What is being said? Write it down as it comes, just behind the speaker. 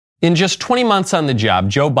In just 20 months on the job,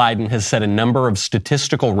 Joe Biden has set a number of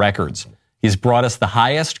statistical records. He's brought us the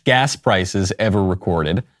highest gas prices ever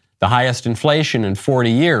recorded, the highest inflation in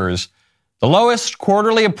 40 years, the lowest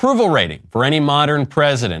quarterly approval rating for any modern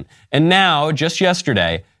president. And now, just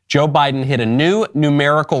yesterday, Joe Biden hit a new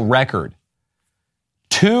numerical record.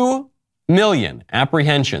 2 million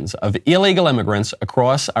apprehensions of illegal immigrants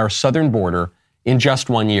across our southern border in just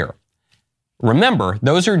 1 year. Remember,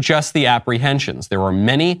 those are just the apprehensions. There are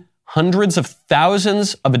many hundreds of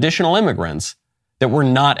thousands of additional immigrants that were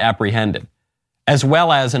not apprehended, as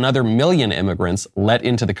well as another million immigrants let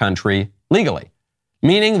into the country legally,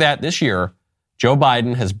 meaning that this year, Joe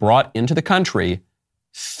Biden has brought into the country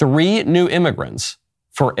 3 new immigrants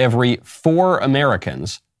for every 4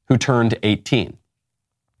 Americans who turned 18.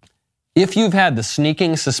 If you've had the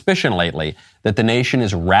sneaking suspicion lately that the nation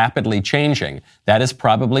is rapidly changing, that is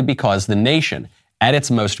probably because the nation, at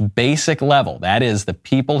its most basic level, that is, the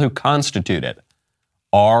people who constitute it,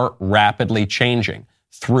 are rapidly changing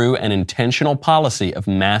through an intentional policy of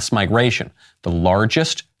mass migration, the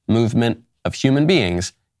largest movement of human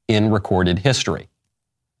beings in recorded history.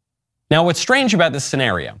 Now, what's strange about this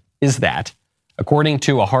scenario is that, according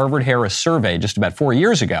to a Harvard-Harris survey just about 4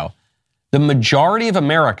 years ago, the majority of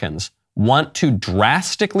Americans want to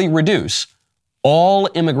drastically reduce all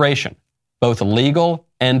immigration, both legal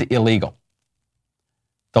and illegal.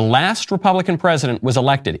 The last Republican president was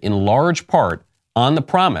elected in large part on the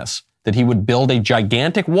promise that he would build a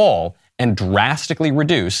gigantic wall and drastically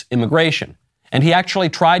reduce immigration. And he actually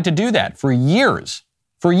tried to do that for years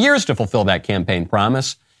to fulfill that campaign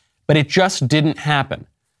promise, but it just didn't happen.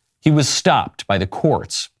 He was stopped by the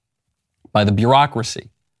courts, by the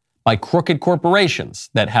bureaucracy, by crooked corporations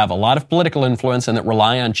that have a lot of political influence and that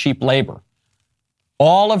rely on cheap labor,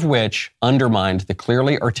 all of which undermined the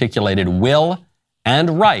clearly articulated will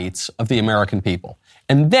and rights of the American people.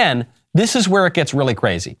 And then, this is where it gets really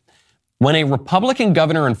crazy. When a Republican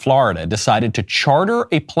governor in Florida decided to charter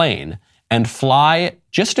a plane and fly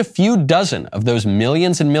just a few dozen of those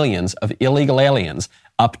millions and millions of illegal aliens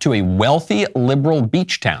up to a wealthy liberal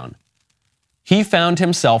beach town, he found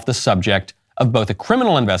himself the subject of both a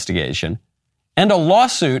criminal investigation and a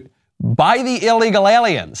lawsuit by the illegal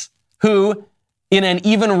aliens who, in an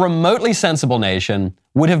even remotely sensible nation,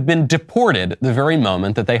 would have been deported the very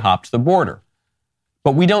moment that they hopped the border.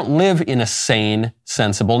 But we don't live in a sane,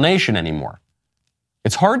 sensible nation anymore.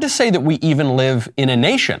 It's hard to say that we even live in a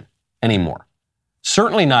nation anymore.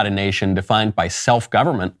 Certainly not a nation defined by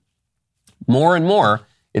self-government. More and more,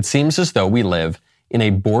 it seems as though we live in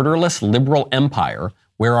a borderless liberal empire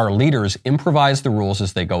where our leaders improvise the rules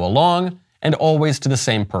as they go along and always to the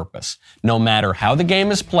same purpose. No matter how the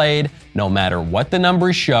game is played, no matter what the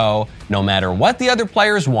numbers show, no matter what the other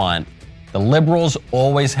players want, the liberals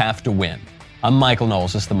always have to win. I'm Michael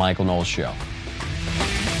Knowles. This is The Michael Knowles Show.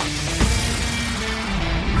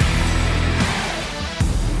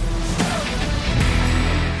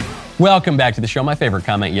 Welcome back to the show. My favorite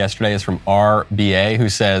comment yesterday is from RBA, who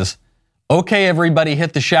says, "Okay, everybody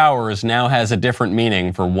hit the showers," now has a different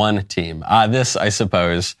meaning for one team. This, I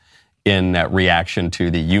suppose, in reaction to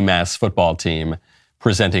the UMass football team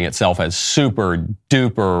presenting itself as super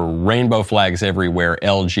duper rainbow flags everywhere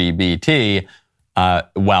LGBT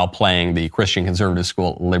while playing the Christian conservative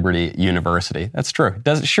school Liberty University. That's true.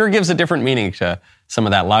 It sure gives a different meaning to some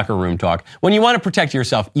of that locker room talk. When you want to protect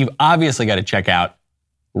yourself, you've obviously got to check out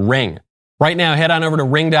Ring. Right now, head on over to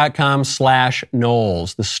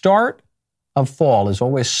ring.com/Knowles. The start of fall is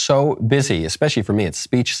always so busy, especially for me. It's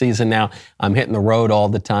speech season now. I'm hitting the road all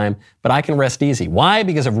the time, but I can rest easy. Why?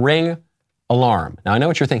 Because of Ring Alarm. Now, I know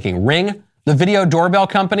what you're thinking. Ring, the video doorbell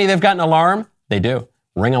company, they've got an alarm? They do.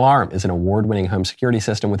 Ring Alarm is an award-winning home security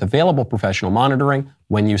system with available professional monitoring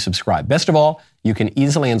when you subscribe. Best of all, you can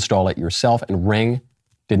easily install it yourself, and Ring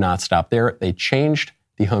did not stop there. They changed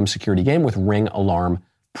the home security game with Ring Alarm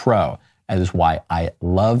Pro. That is why I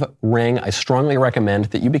love Ring. I strongly recommend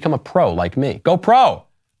that you become a pro like me. Go pro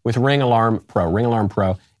with Ring Alarm Pro. Ring Alarm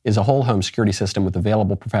Pro is a whole home security system with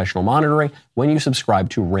available professional monitoring when you subscribe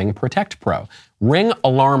to Ring Protect Pro. Ring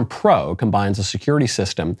Alarm Pro combines a security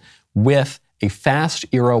system with a fast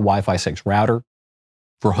Eero Wi-Fi 6 router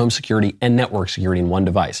for home security and network security in one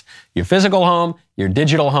device. Your physical home, your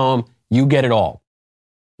digital home, you get it all.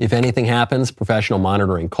 If anything happens, professional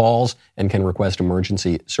monitoring calls and can request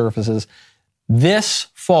emergency services. This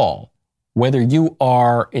fall, whether you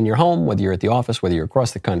are in your home, whether you're at the office, whether you're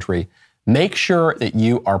across the country, make sure that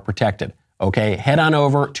you are protected. Okay, head on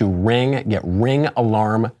over to Ring, get Ring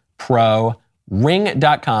Alarm Pro,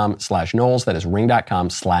 ring.com/Knowles. That is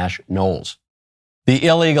ring.com/Knowles. The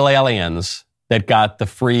illegal aliens that got the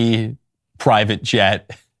free private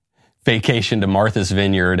jet vacation to Martha's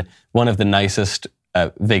Vineyard, one of the nicest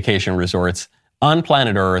vacation resorts on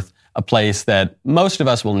planet Earth, a place that most of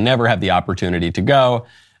us will never have the opportunity to go.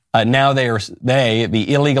 Now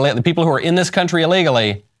the people who are in this country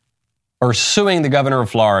illegally are suing the governor of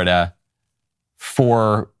Florida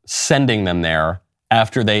for sending them there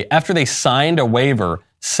after they signed a waiver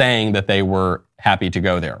saying that they were happy to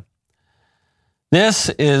go there. This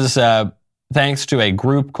is thanks to a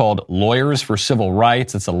group called Lawyers for Civil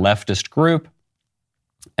Rights. It's a leftist group.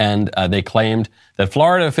 And they claimed that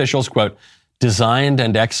Florida officials, quote, designed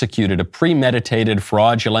and executed a premeditated,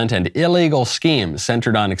 fraudulent, and illegal scheme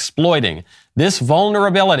centered on exploiting this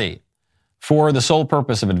vulnerability for the sole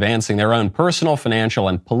purpose of advancing their own personal, financial,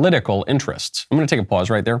 and political interests. I'm going to take a pause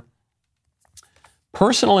right there.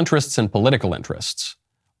 Personal interests and political interests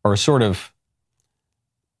are sort of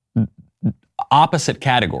opposite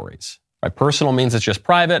categories. Right? Personal means it's just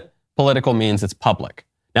private. Political means it's public.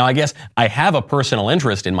 Now, I guess I have a personal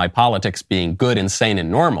interest in my politics being good and sane and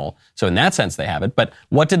normal. So in that sense, they have it. But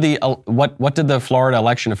what did the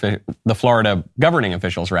Florida governing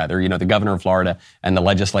officials, rather, the governor of Florida and the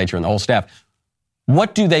legislature and the whole staff,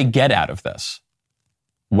 what do they get out of this?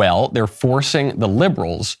 Well, they're forcing the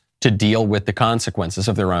liberals to deal with the consequences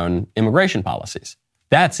of their own immigration policies.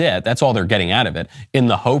 That's it. That's all they're getting out of it, in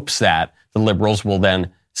the hopes that the liberals will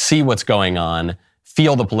then see what's going on,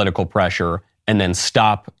 feel the political pressure, and then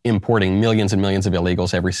stop importing millions and millions of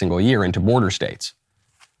illegals every single year into border states.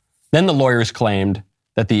 Then the lawyers claimed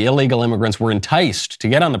that the illegal immigrants were enticed to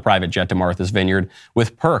get on the private jet to Martha's Vineyard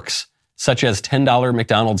with perks such as $10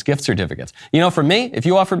 McDonald's gift certificates. For me, if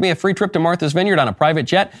you offered me a free trip to Martha's Vineyard on a private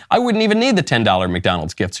jet, I wouldn't even need the $10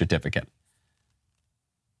 McDonald's gift certificate.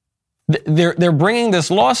 They're bringing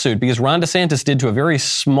this lawsuit because Ron DeSantis did, to a very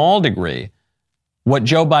small degree, what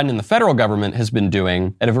Joe Biden and the federal government has been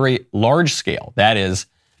doing at a very large scale. That is,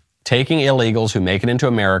 taking illegals who make it into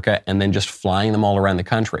America and then just flying them all around the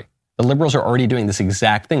country. The liberals are already doing this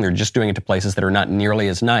exact thing. They're just doing it to places that are not nearly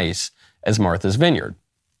as nice as Martha's Vineyard.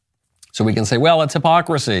 So we can say, well, it's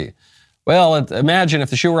hypocrisy. Well, imagine if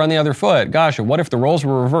the shoe were on the other foot. Gosh, what if the roles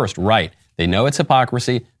were reversed? Right. They know it's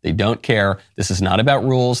hypocrisy. They don't care. This is not about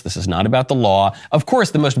rules. This is not about the law. Of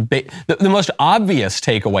course, the most obvious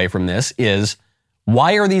takeaway from this is,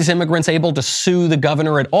 why are these immigrants able to sue the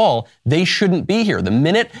governor at all? They shouldn't be here. The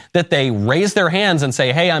minute that they raise their hands and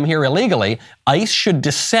say, hey, I'm here illegally, ICE should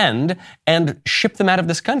descend and ship them out of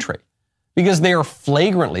this country because they are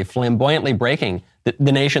flamboyantly breaking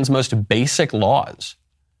the nation's most basic laws.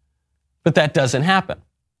 But that doesn't happen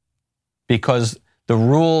because the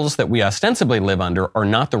rules that we ostensibly live under are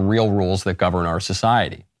not the real rules that govern our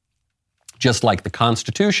society. Just like the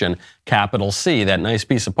Constitution, capital C, that nice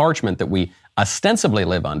piece of parchment that we ostensibly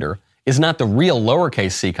live under, is not the real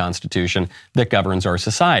lowercase c Constitution that governs our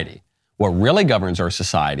society. What really governs our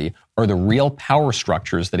society are the real power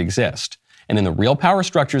structures that exist. And in the real power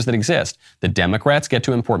structures that exist, the Democrats get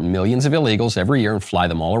to import millions of illegals every year and fly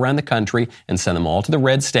them all around the country and send them all to the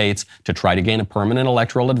red states to try to gain a permanent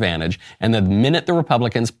electoral advantage. And the minute the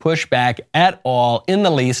Republicans push back at all, in the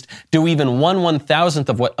least, do even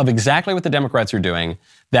 1/1000th of exactly what the Democrats are doing,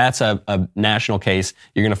 that's a national case.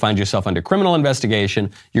 You're going to find yourself under criminal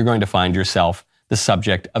investigation. You're going to find yourself the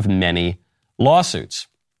subject of many lawsuits.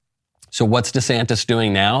 So what's DeSantis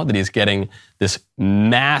doing now that he's getting this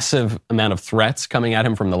massive amount of threats coming at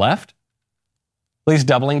him from the left? Well, he's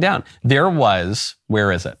doubling down. There was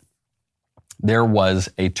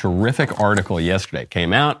a terrific article yesterday. It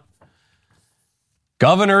came out.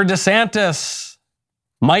 Governor DeSantis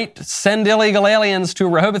might send illegal aliens to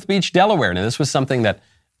Rehoboth Beach, Delaware. Now, this was something that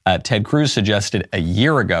Ted Cruz suggested a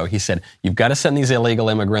year ago. He said, you've got to send these illegal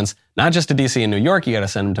immigrants, not just to D.C. and New York, you got to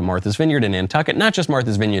send them to Martha's Vineyard and Nantucket, not just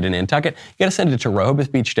Martha's Vineyard and Nantucket, you got to send it to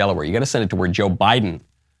Rehoboth Beach, Delaware. You got to send it to where Joe Biden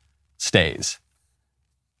stays.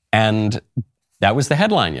 And that was the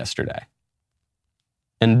headline yesterday.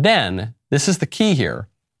 And then, this is the key here,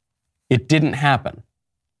 it didn't happen.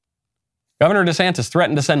 Governor DeSantis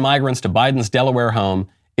threatened to send migrants to Biden's Delaware home.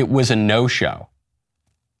 It was a no-show.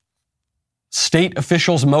 State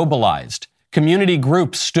officials mobilized. Community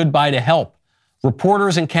groups stood by to help.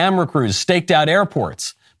 Reporters and camera crews staked out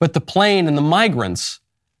airports. But the plane and the migrants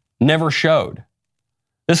never showed.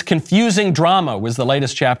 This confusing drama was the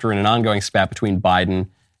latest chapter in an ongoing spat between Biden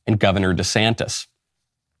and Governor DeSantis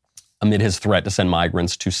amid his threat to send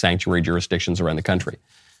migrants to sanctuary jurisdictions around the country.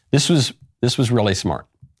 This was really smart.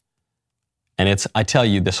 And I tell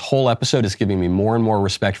you, this whole episode is giving me more and more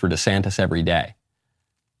respect for DeSantis every day.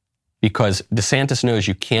 Because DeSantis knows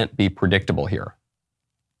you can't be predictable here.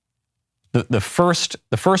 The first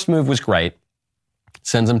move was great.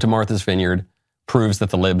 Sends him to Martha's Vineyard, proves that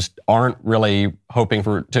the libs aren't really hoping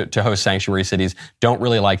to host sanctuary cities, don't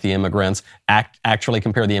really like the immigrants, actually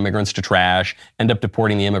compare the immigrants to trash, end up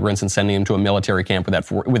deporting the immigrants and sending them to a military camp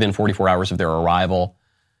within 44 hours of their arrival.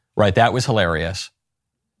 Right? That was hilarious.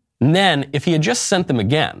 And then, if he had just sent them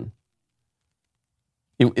again,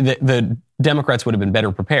 the Democrats would have been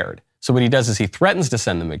better prepared. So what he does is he threatens to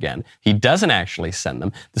send them again. He doesn't actually send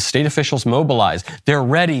them. The state officials mobilize. They're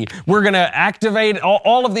ready. We're going to activate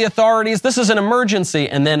all of the authorities. This is an emergency.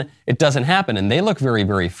 And then it doesn't happen. And they look very,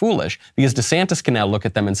 very foolish because DeSantis can now look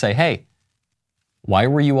at them and say, hey, why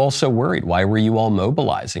were you all so worried? Why were you all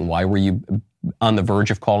mobilizing? Why were you on the verge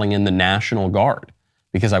of calling in the National Guard?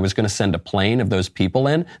 Because I was going to send a plane of those people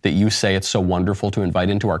in that you say it's so wonderful to invite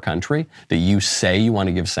into our country, that you say you want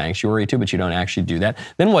to give sanctuary to, but you don't actually do that.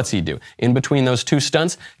 Then what's he do? In between those two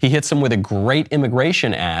stunts, he hits them with a great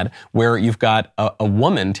immigration ad where you've got a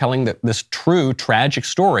woman telling this true, tragic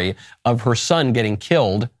story of her son getting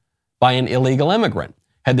killed by an illegal immigrant.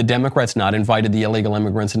 Had the Democrats not invited the illegal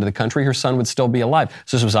immigrants into the country, her son would still be alive.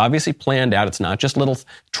 So this was obviously planned out. It's not just little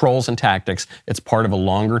trolls and tactics. It's part of a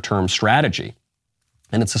longer-term strategy.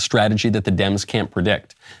 And it's a strategy that the Dems can't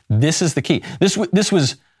predict. This is the key. This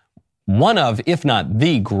was one of, if not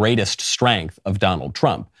the greatest strength of Donald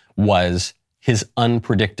Trump, was his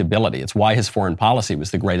unpredictability. It's why his foreign policy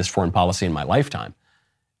was the greatest foreign policy in my lifetime,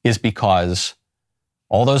 is because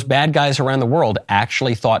all those bad guys around the world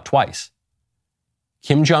actually thought twice.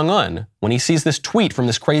 Kim Jong-un, when he sees this tweet from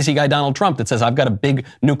this crazy guy Donald Trump that says, I've got a big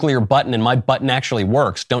nuclear button and my button actually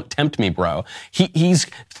works, don't tempt me, bro. He's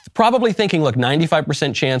probably thinking, look,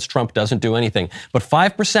 95% chance Trump doesn't do anything. But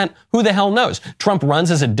 5%, who the hell knows? Trump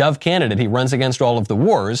runs as a dove candidate. He runs against all of the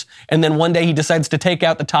wars. And then one day he decides to take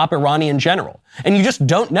out the top Iranian general. And you just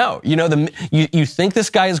don't know. You know, you think this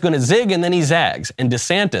guy is going to zig and then he zags. And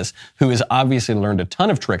DeSantis, who has obviously learned a ton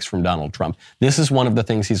of tricks from Donald Trump, this is one of the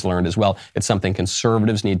things he's learned as well. It's something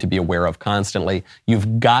conservatives need to be aware of constantly.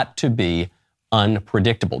 You've got to be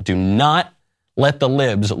unpredictable. Do not let the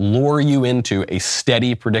libs lure you into a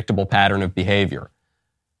steady, predictable pattern of behavior.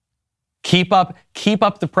 Keep up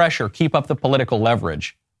the pressure, keep up the political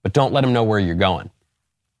leverage, but don't let them know where you're going.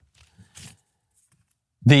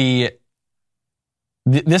 This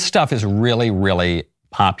stuff is really, really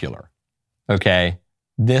popular, okay?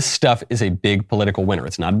 This stuff is a big political winner.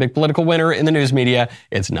 It's not a big political winner in the news media.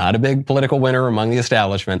 It's not a big political winner among the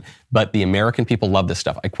establishment, but the American people love this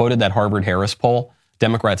stuff. I quoted that Harvard-Harris poll.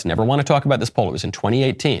 Democrats never want to talk about this poll. It was in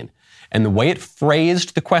 2018. And the way it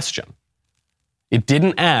phrased the question, it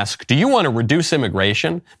didn't ask, do you want to reduce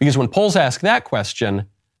immigration? Because when polls ask that question,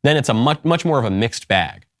 then it's a much more of a mixed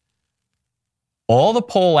bag. All the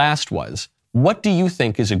poll asked was, what do you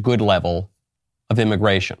think is a good level of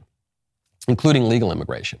immigration, including legal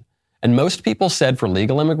immigration? And most people said for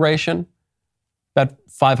legal immigration, about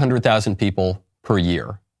 500,000 people per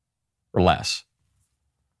year or less.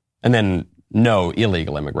 And then no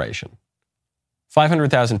illegal immigration.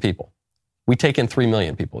 500,000 people. We take in 3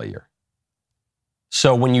 million people a year.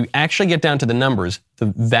 So when you actually get down to the numbers, the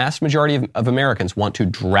vast majority of Americans want to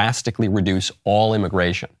drastically reduce all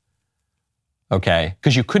immigration. Okay?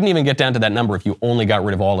 Because you couldn't even get down to that number if you only got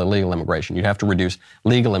rid of all illegal immigration. You'd have to reduce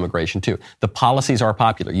legal immigration too. The policies are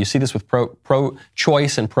popular. You see this with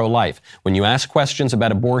pro-choice and pro-life. When you ask questions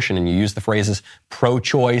about abortion and you use the phrases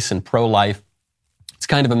pro-choice and pro-life, it's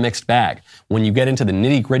kind of a mixed bag. When you get into the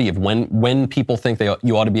nitty-gritty of when people think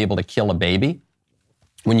you ought to be able to kill a baby,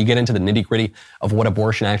 when you get into the nitty-gritty of what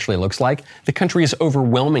abortion actually looks like, the country is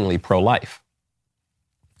overwhelmingly pro-life.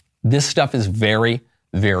 This stuff is very,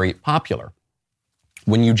 very popular.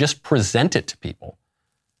 When you just present it to people,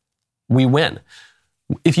 we win.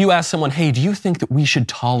 If you ask someone, hey, do you think that we should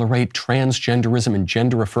tolerate transgenderism and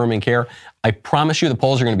gender-affirming care? I promise you the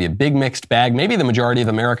polls are going to be a big mixed bag. Maybe the majority of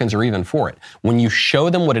Americans are even for it. When you show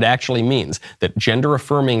them what it actually means, that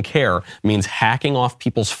gender-affirming care means hacking off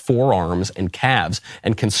people's forearms and calves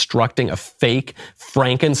and constructing a fake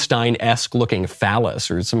Frankenstein-esque looking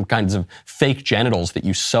phallus or some kinds of fake genitals that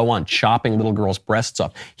you sew on, chopping little girls' breasts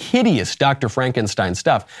off. Hideous Dr. Frankenstein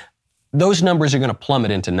stuff. Those numbers are going to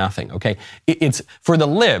plummet into nothing, okay? It's for the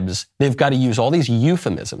libs, they've got to use all these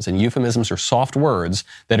euphemisms, and euphemisms are soft words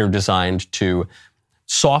that are designed to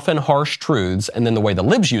soften harsh truths, and then the way the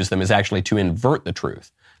libs use them is actually to invert the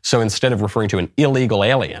truth. So instead of referring to an illegal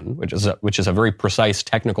alien, which is a very precise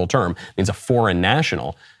technical term, means a foreign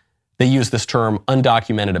national, they use this term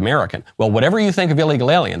undocumented American. Well, whatever you think of illegal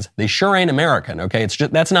aliens, they sure ain't American, okay? It's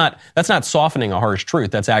just, that's not softening a harsh truth.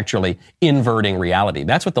 That's actually inverting reality.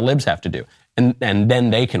 That's what the libs have to do. and then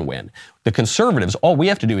they can win. The conservatives, all we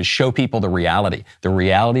have to do is show people the reality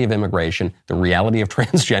of immigration, the reality of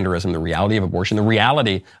transgenderism, the reality of abortion, the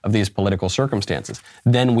reality of these political circumstances.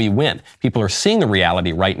 Then we win. People are seeing the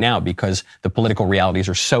reality right now because the political realities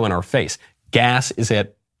are so in our face. Gas is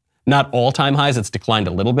at not all-time highs. It's declined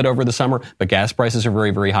a little bit over the summer, but gas prices are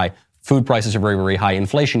very, very high. Food prices are very, very high.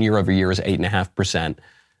 Inflation year over year is 8.5%.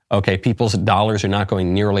 Okay, people's dollars are not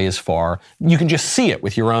going nearly as far. You can just see it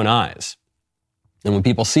with your own eyes. And when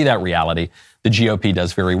people see that reality, the GOP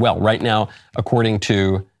does very well. Right now, according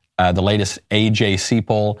to the latest AJC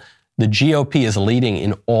poll, the GOP is leading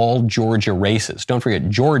in all Georgia races. Don't forget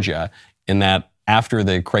Georgia, in that after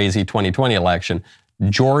the crazy 2020 election,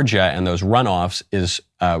 Georgia and those runoffs is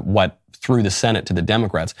what threw the Senate to the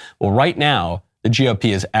Democrats. Well, right now, the GOP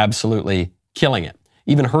is absolutely killing it.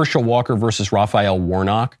 Even Herschel Walker versus Raphael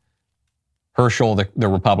Warnock, Herschel, the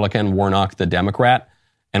Republican, Warnock, the Democrat,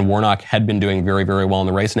 and Warnock had been doing very, very well in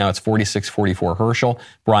the race. Now it's 46-44 Herschel.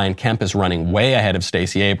 Brian Kemp is running way ahead of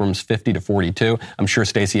Stacey Abrams, 50-42. I'm sure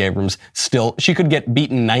Stacey Abrams she could get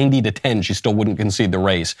beaten 90-10. She still wouldn't concede the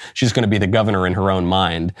race. She's going to be the governor in her own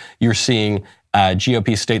mind. You're seeing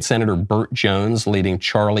GOP State Senator Burt Jones leading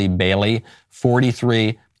Charlie Bailey,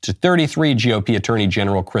 43-33, GOP Attorney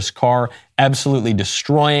General Chris Carr absolutely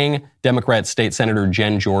destroying Democrat State Senator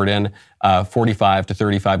Jen Jordan,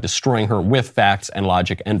 45-35, destroying her with facts and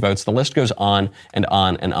logic and votes. The list goes on and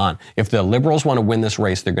on and on. If the liberals want to win this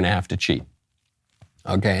race, they're going to have to cheat.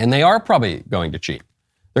 Okay, and they are probably going to cheat.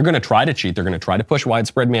 They're going to try to cheat. They're going to try to push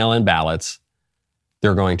widespread mail-in ballots.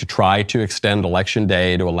 They're going to try to extend Election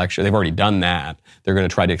Day to election. They've already done that. They're going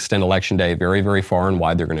to try to extend Election Day very, very far and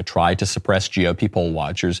wide. They're going to try to suppress GOP poll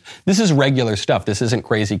watchers. This is regular stuff. This isn't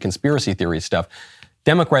crazy conspiracy theory stuff.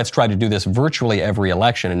 Democrats try to do this virtually every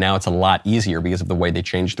election, and now it's a lot easier because of the way they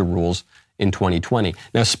changed the rules in 2020.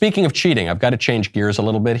 Now, speaking of cheating, I've got to change gears a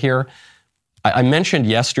little bit here. I mentioned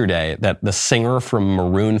yesterday that the singer from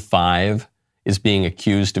Maroon 5 is being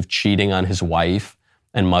accused of cheating on his wife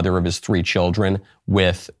and mother of his 3 children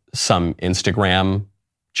with some Instagram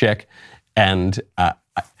chick. And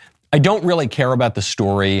I don't really care about the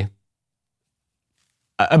story,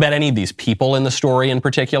 about any of these people in the story in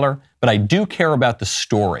particular, but I do care about the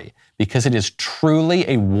story because it is truly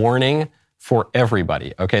a warning for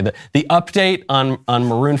everybody. Okay, the update on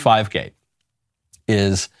Maroon 5 Gate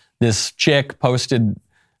is this chick posted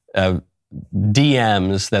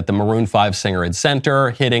DMs that the Maroon 5 singer had sent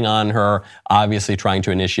her, hitting on her, obviously trying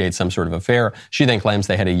to initiate some sort of affair. She then claims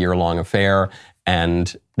they had a year-long affair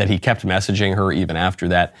and that he kept messaging her even after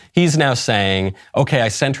that. He's now saying, okay, I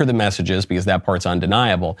sent her the messages because that part's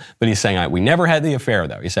undeniable, but he's saying, we never had the affair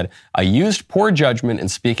though. He said, I used poor judgment in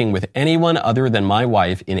speaking with anyone other than my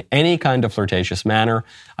wife in any kind of flirtatious manner.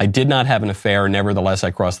 I did not have an affair. Nevertheless, I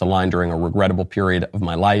crossed the line during a regrettable period of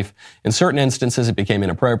my life. In certain instances, it became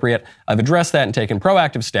inappropriate. I've addressed that and taken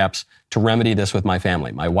proactive steps to remedy this with my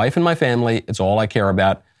family. My wife and my family, it's all I care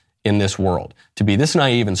about in this world. To be this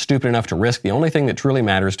naive and stupid enough to risk the only thing that truly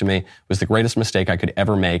matters to me was the greatest mistake I could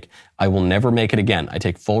ever make. I will never make it again. I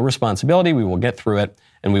take full responsibility. We will get through it,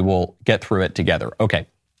 and we will get through it together. Okay,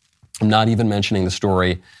 I'm not even mentioning the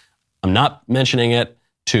story. I'm not mentioning it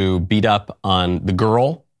to beat up on the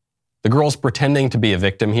girl. The girl's pretending to be a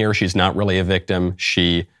victim here. She's not really a victim.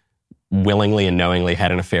 She willingly and knowingly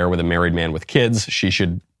had an affair with a married man with kids. She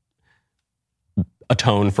should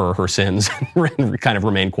atone for her sins and kind of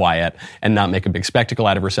remain quiet and not make a big spectacle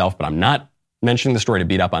out of herself. But I'm not mentioning the story to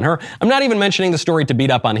beat up on her. I'm not even mentioning the story to beat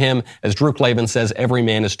up on him. As Drew Clavin says, every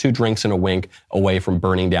man is 2 drinks and a wink away from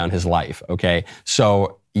burning down his life. Okay.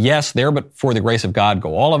 So yes, there, but for the grace of God,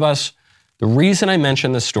 go all of us. The reason I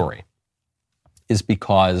mention this story is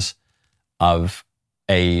because of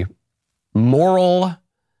a moral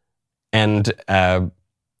and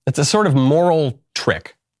it's a sort of moral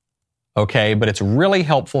trick. Okay, but it's really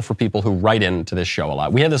helpful for people who write into this show a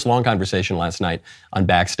lot. We had this long conversation last night on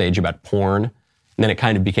Backstage about porn, and then it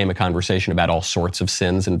kind of became a conversation about all sorts of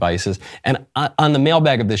sins and vices. And on the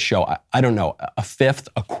mailbag of this show, I don't know, a fifth,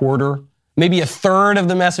 a quarter, maybe a third of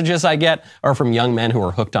the messages I get are from young men who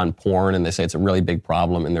are hooked on porn, and they say it's a really big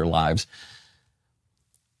problem in their lives.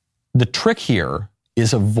 The trick here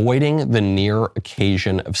is avoiding the near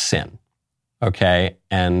occasion of sin, okay?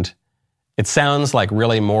 And it sounds like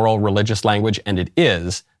really moral, religious language, and it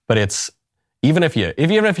is, but it's, even if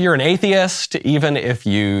you're an atheist, even if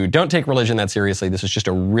you don't take religion that seriously, this is just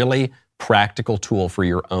a really practical tool for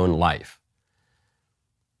your own life.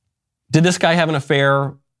 Did this guy have an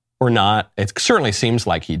affair or not? It certainly seems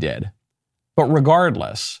like he did. But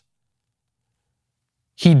regardless,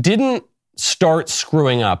 he didn't start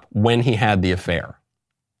screwing up when he had the affair.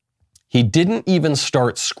 He didn't even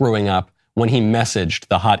start screwing up when he messaged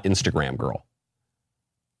the hot Instagram girl.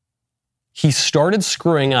 He started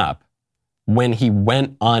screwing up when he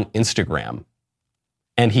went on Instagram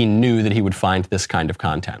and he knew that he would find this kind of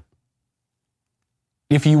content.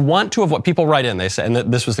 If you want to avoid, people write in, they say, and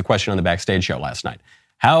this was the question on the Backstage show last night,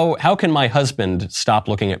 how can my husband stop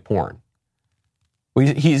looking at porn?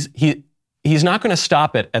 Well, he's not going to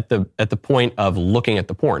stop it at the point of looking at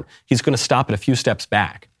the porn. He's going to stop it a few steps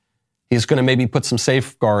back. He's going to maybe put some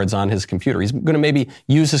safeguards on his computer. He's going to maybe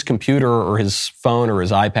use his computer or his phone or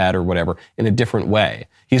his iPad or whatever in a different way.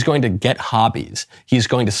 He's going to get hobbies. He's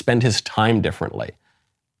going to spend his time differently.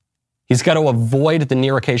 He's got to avoid the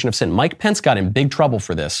near occasion of sin. Mike Pence got in big trouble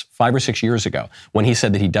for this 5 or 6 years ago when he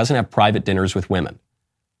said that he doesn't have private dinners with women.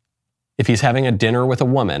 If he's having a dinner with a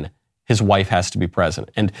woman, his wife has to be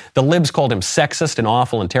present. And the libs called him sexist and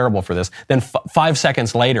awful and terrible for this. Then 5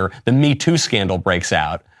 seconds later, the Me Too scandal breaks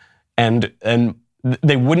out. And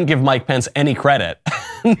they wouldn't give Mike Pence any credit,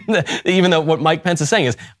 even though what Mike Pence is saying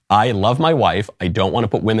is, I love my wife, I don't want to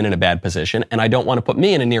put women in a bad position, and I don't want to put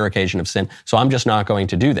me in a near occasion of sin, so I'm just not going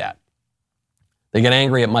to do that. They get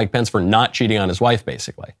angry at Mike Pence for not cheating on his wife,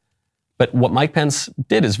 basically. But what Mike Pence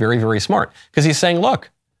did is very, very smart, because he's saying, look,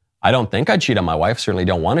 I don't think I'd cheat on my wife, certainly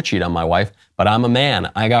don't want to cheat on my wife, but I'm a man,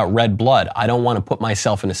 I got red blood, I don't want to put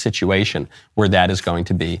myself in a situation where that is going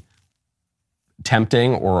to be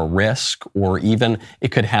tempting or a risk, or even it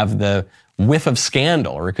could have the whiff of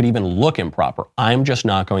scandal, or it could even look improper. I'm just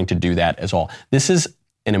not going to do that at all. This is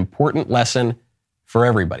an important lesson for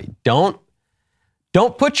everybody. Don't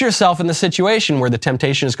put yourself in the situation where the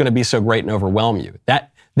temptation is going to be so great and overwhelm you.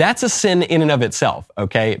 That's a sin in and of itself,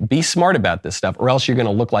 okay? Be smart about this stuff, or else you're going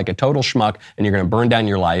to look like a total schmuck and you're going to burn down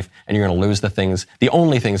your life and you're going to lose the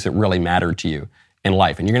only things that really matter to you in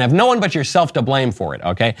life. And you're going to have no one but yourself to blame for it,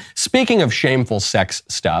 okay? Speaking of shameful sex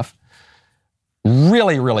stuff,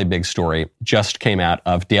 really, really big story just came out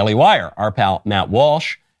of Daily Wire. Our pal Matt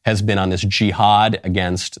Walsh has been on this jihad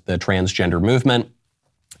against the transgender movement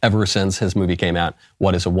ever since his movie came out,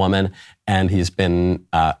 What is a Woman? And he's been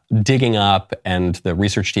digging up, and the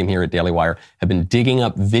research team here at Daily Wire have been digging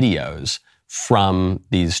up videos from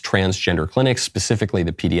these transgender clinics, specifically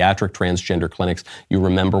the pediatric transgender clinics. You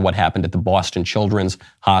remember what happened at the Boston Children's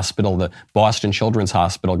Hospital. The Boston Children's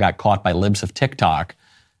Hospital got caught by libs of TikTok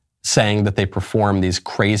saying that they perform these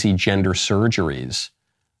crazy gender surgeries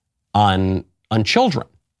on children,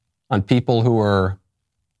 on people who are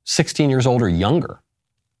 16 years old or younger,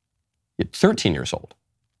 13 years old.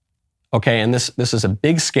 Okay, and this is a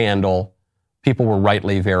big scandal. People were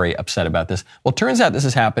rightly very upset about this. Well, it turns out this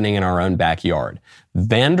is happening in our own backyard.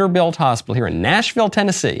 Vanderbilt Hospital here in Nashville,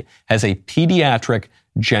 Tennessee, has a pediatric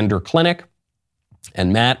gender clinic.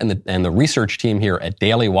 And Matt and the research team here at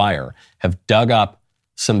Daily Wire have dug up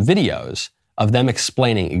some videos of them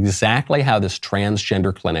explaining exactly how this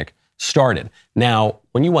transgender clinic started. Now,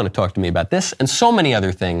 when you want to talk to me about this and so many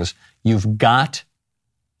other things, you've got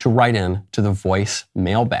to write in to the Voice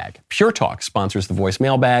Mailbag. Pure Talk sponsors the Voice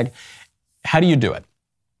Mailbag. How do you do it?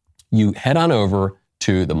 You head on over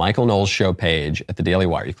to the Michael Knowles Show page at the Daily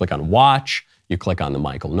Wire. You click on Watch, you click on the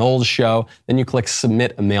Michael Knowles Show, then you click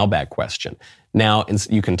Submit a Mailbag Question. Now,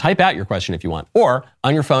 you can type out your question if you want, or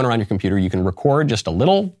on your phone or on your computer, you can record just a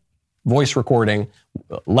little voice recording,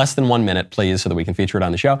 less than 1 minute, please, so that we can feature it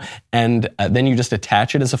on the show. And then you just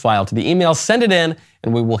attach it as a file to the email, send it in,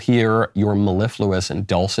 and we will hear your mellifluous and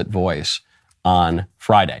dulcet voice on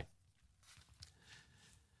Friday.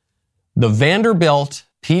 The Vanderbilt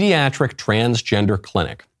Pediatric Transgender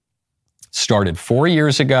Clinic started 4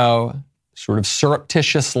 years ago, sort of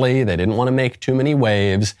surreptitiously. They didn't want to make too many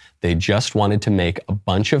waves. They just wanted to make a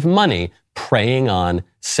bunch of money preying on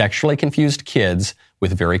sexually confused kids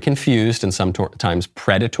with very confused and sometimes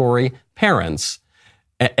predatory parents,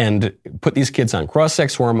 and put these kids on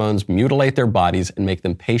cross-sex hormones, mutilate their bodies, and make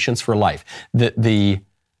them patients for life. The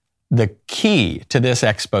key to this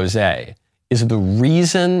expose is the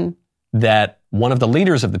reason that one of the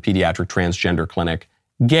leaders of the pediatric transgender clinic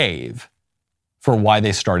gave for why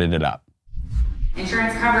they started it up.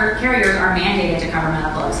 Insurance carriers are mandated to cover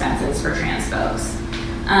medical expenses for trans folks.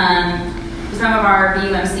 Some of our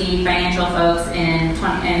BUMC financial folks in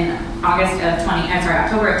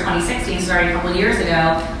October of 2016, starting a couple of years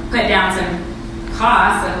ago, put down some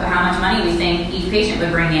costs of how much money we think each patient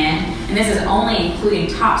would bring in. And this is only including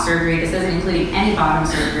top surgery. This isn't including any bottom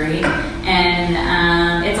surgery.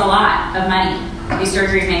 And it's a lot of money. These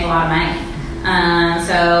surgeries make a lot of money.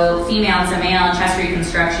 So female to male chest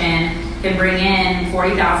reconstruction can bring in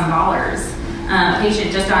 $40,000 A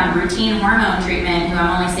patient just on routine hormone treatment, who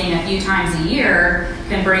I'm only seeing a few times a year,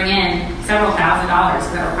 can bring in several $1,000s,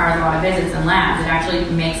 because that requires a lot of visits and labs. It actually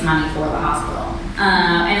makes money for the hospital.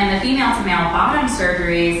 And then the female to male bottom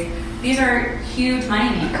surgeries, these are huge money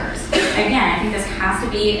makers. Again, I think this has to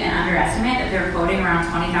be an underestimate that they're quoting around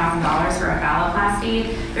 $20,000 for a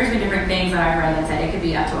phalloplasty. There's been different things that I've read that said it could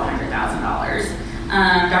be up to $100,000.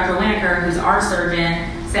 Dr. Winokur, who's our surgeon,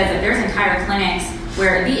 says that there's entire clinics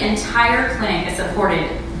where the entire clinic is supported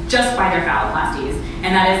just by their phalloplasties,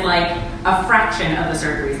 and that is like a fraction of the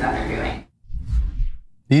surgeries that they're doing.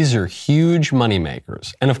 These are huge money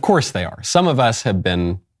makers, and of course they are. Some of us have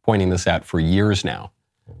been pointing this out for years now,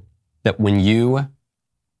 that when you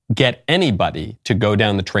get anybody to go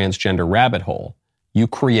down the transgender rabbit hole, you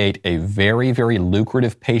create a very, very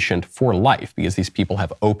lucrative patient for life, because these people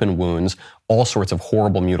have open wounds, all sorts of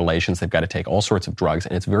horrible mutilations. They've got to take all sorts of drugs,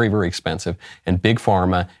 and it's very, very expensive. And Big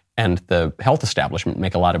Pharma and the health establishment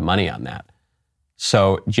make a lot of money on that.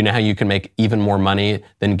 So do you know how you can make even more money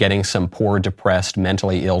than getting some poor, depressed,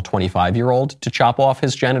 mentally ill 25-year-old to chop off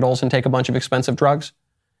his genitals and take a bunch of expensive drugs?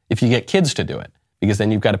 If you get kids to do it, because then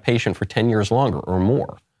you've got a patient for 10 years longer or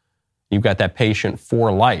more. You've got that patient for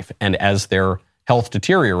life. And as their health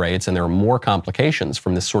deteriorates and there are more complications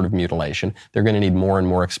from this sort of mutilation, they're going to need more and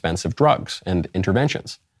more expensive drugs and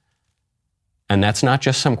interventions. And that's not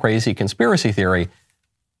just some crazy conspiracy theory.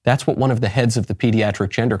 That's what one of the heads of the pediatric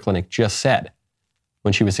gender clinic just said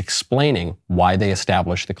when she was explaining why they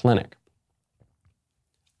established the clinic.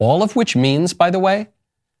 All of which means, by the way,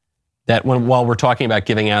 that while we're talking about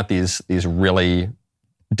giving out these really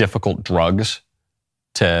difficult drugs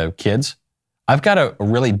to kids, I've got a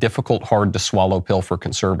really difficult, hard to swallow pill for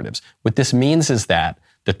conservatives. What this means is that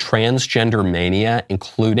the transgender mania,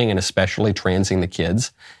 including and especially transing the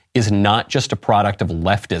kids, is not just a product of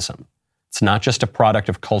leftism. It's not just a product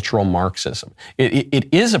of cultural Marxism. It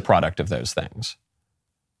is a product of those things.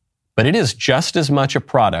 But it is just as much a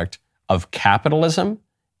product of capitalism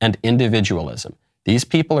and individualism. These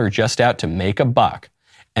people are just out to make a buck.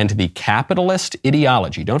 And the capitalist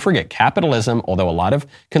ideology, don't forget capitalism, although a lot of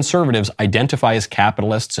conservatives identify as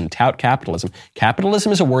capitalists and tout capitalism.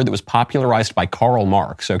 Capitalism is a word that was popularized by Karl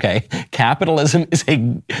Marx, okay? Capitalism is a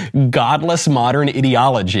godless modern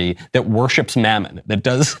ideology that worships mammon, that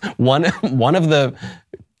does one of the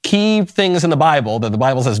key things in the Bible that the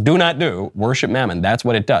Bible says do not do, worship mammon. That's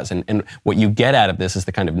what it does. And what you get out of this is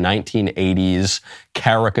the kind of 1980s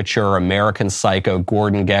caricature, American Psycho,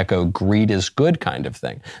 Gordon Gekko, greed is good kind of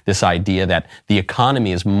thing. This idea that the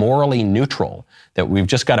economy is morally neutral, that we've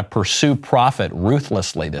just got to pursue profit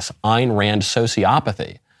ruthlessly, this Ayn Rand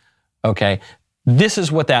sociopathy. Okay? This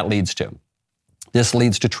is what that leads to. This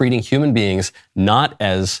leads to treating human beings not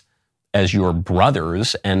as your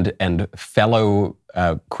brothers and fellow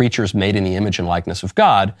creatures made in the image and likeness of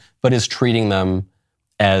God, but is treating them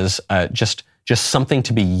as just something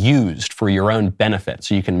to be used for your own benefit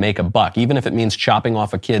so you can make a buck. Even if it means chopping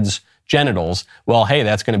off a kid's genitals, well, hey,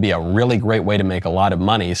 that's going to be a really great way to make a lot of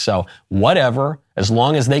money. So whatever, as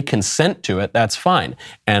long as they consent to it, that's fine.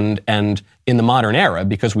 And in the modern era,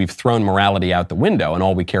 because we've thrown morality out the window and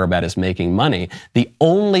all we care about is making money, the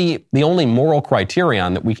only moral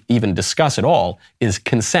criterion that we even discuss at all is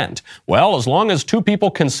consent. Well, as long as two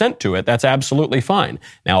people consent to it, that's absolutely fine.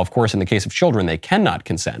 Now, of course, in the case of children, they cannot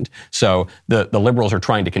consent. So the liberals are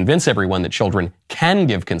trying to convince everyone that children can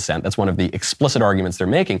give consent. That's one of the explicit arguments they're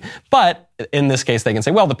making. But in this case, they can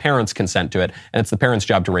say, well, the parents consent to it, and it's the parents'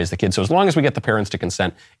 job to raise the kids. So as long as we get the parents to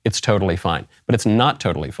consent, it's totally fine. But it's not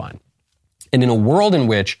totally fine. And in a world in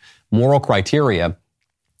which moral criteria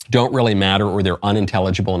don't really matter or they're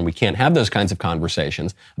unintelligible and we can't have those kinds of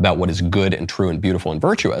conversations about what is good and true and beautiful and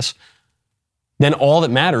virtuous, then all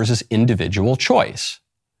that matters is individual choice.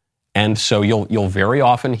 And so you'll very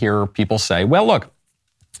often hear people say, well, look,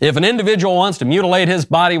 if an individual wants to mutilate his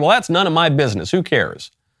body, well, that's none of my business. Who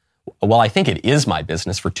cares? Well, I think it is my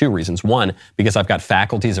business for two reasons. One, because I've got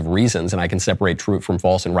faculties of reasons and I can separate true from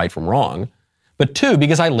false and right from wrong. But two,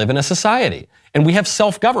 because I live in a society and we have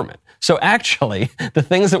self-government. So actually, the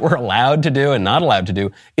things that we're allowed to do and not allowed to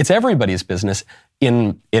do, it's everybody's business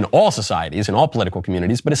in all societies, in all political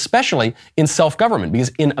communities, but especially in self-government. Because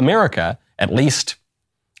in America, at least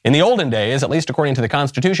in the olden days, at least according to the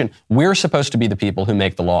Constitution, we're supposed to be the people who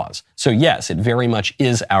make the laws. So yes, it very much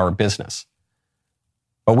is our business.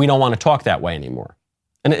 But we don't want to talk that way anymore.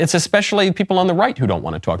 And it's especially people on the right who don't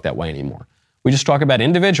want to talk that way anymore. We just talk about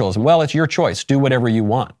individualism. Well, it's your choice. Do whatever you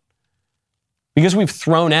want. Because we've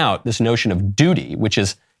thrown out this notion of duty, which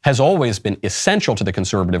has always been essential to the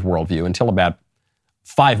conservative worldview until about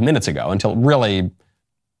 5 minutes ago, until really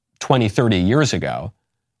 20, 30 years ago,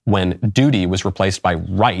 when duty was replaced by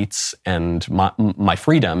rights and my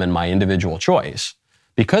freedom and my individual choice.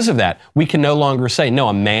 Because of that, we can no longer say, no,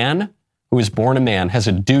 a man who is born a man has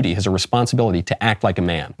a duty, has a responsibility to act like a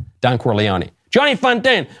man. Don Corleone. Johnny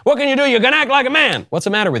Fontaine, what can you do? You're going to act like a man. What's the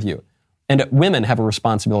matter with you? And women have a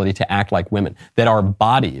responsibility to act like women, that our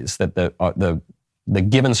bodies, that the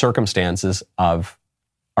given circumstances of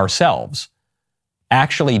ourselves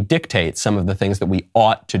actually dictate some of the things that we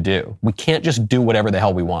ought to do. We can't just do whatever the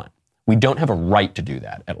hell we want. We don't have a right to do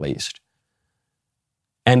that, at least.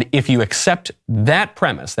 And if you accept that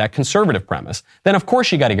premise, that conservative premise, then of course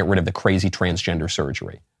you got to get rid of the crazy transgender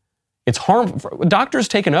surgery. It's harmful. Doctors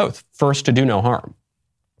take an oath first to do no harm.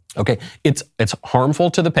 Okay, it's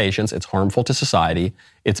harmful to the patients. It's harmful to society.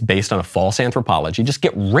 It's based on a false anthropology. Just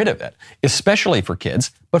get rid of it, especially for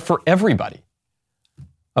kids, but for everybody.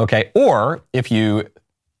 Okay, or if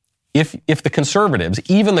the conservatives,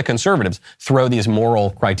 even the conservatives, throw these moral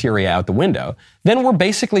criteria out the window, then we're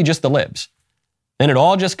basically just the libs. Then it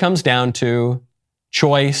all just comes down to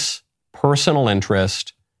choice, personal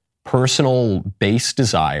interest, personal base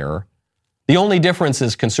desire. The only difference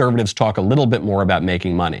is conservatives talk a little bit more about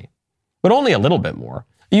making money, but only a little bit more.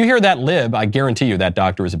 You hear that lib, I guarantee you that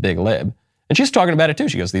doctor is a big lib. And she's talking about it too.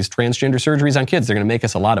 She goes, these transgender surgeries on kids, they're going to make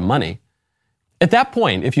us a lot of money. At that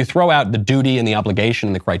point, if you throw out the duty and the obligation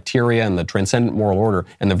and the criteria and the transcendent moral order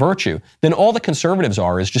and the virtue, then all the conservatives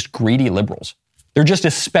are is just greedy liberals. They're just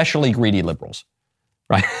especially greedy liberals,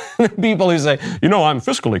 right? People who say, I'm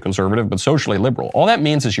fiscally conservative, but socially liberal. All that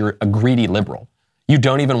means is you're a greedy liberal. You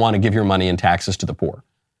don't even want to give your money in taxes to the poor.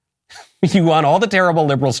 You want all the terrible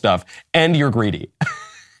liberal stuff, and you're greedy.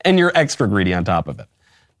 And you're extra greedy on top of it.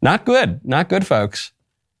 Not good. Not good, folks.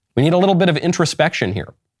 We need a little bit of introspection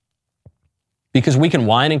here. Because we can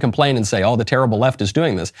whine and complain and say, the terrible left is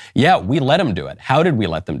doing this. Yeah, we let them do it. How did we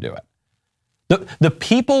let them do it? The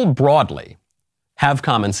people broadly have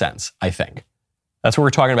common sense, I think. That's what we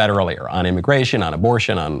were talking about earlier, on immigration, on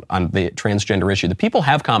abortion, on the transgender issue. The people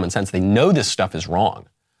have common sense. They know this stuff is wrong.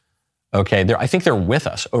 Okay, I think they're with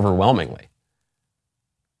us overwhelmingly.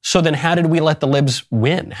 So then how did we let the libs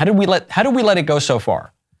win? How did we let it go so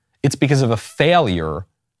far? It's because of a failure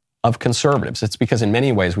of conservatives. It's because in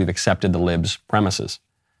many ways we've accepted the libs' premises.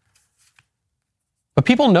 But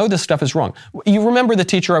people know this stuff is wrong. You remember the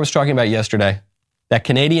teacher I was talking about yesterday? That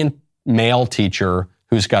Canadian male teacher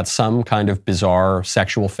who's got some kind of bizarre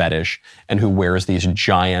sexual fetish and who wears these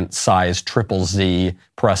giant size ZZZ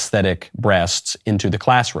prosthetic breasts into the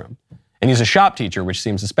classroom. And he's a shop teacher, which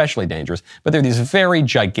seems especially dangerous, but they're these very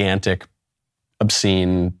gigantic,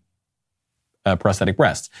 obscene prosthetic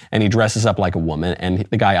breasts. And he dresses up like a woman, and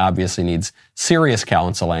the guy obviously needs serious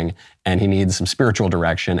counseling, and he needs some spiritual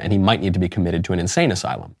direction, and he might need to be committed to an insane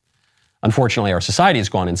asylum. Unfortunately, our society has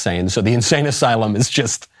gone insane, so the insane asylum is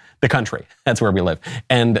just the country. That's where we live.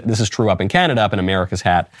 And this is true up in Canada, up in America's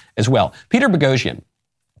hat as well. Peter Boghossian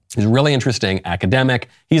is a really interesting academic.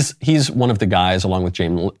 He's one of the guys, along with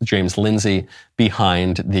James Lindsay,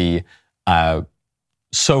 behind the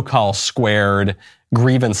so-called squared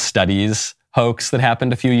grievance studies hoax that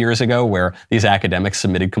happened a few years ago, where these academics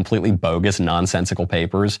submitted completely bogus, nonsensical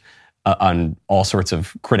papers on all sorts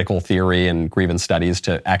of critical theory and grievance studies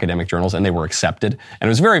to academic journals, and they were accepted. And it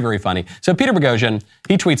was very, very funny. So Peter Boghossian,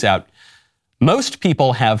 he tweets out, most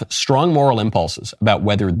people have strong moral impulses about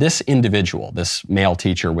whether this individual, this male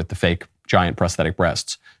teacher with the fake giant prosthetic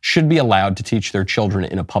breasts, should be allowed to teach their children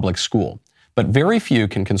in a public school. But very few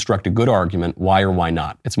can construct a good argument why or why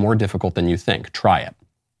not. It's more difficult than you think. Try it.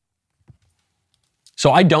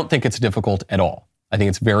 So I don't think it's difficult at all. I think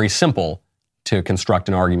it's very simple to construct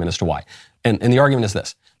an argument as to why. And the argument is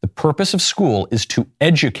this. The purpose of school is to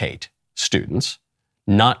educate students,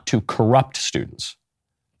 not to corrupt students.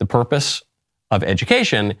 The purpose of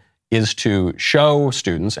education is to show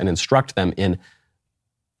students and instruct them in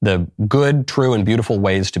the good, true, and beautiful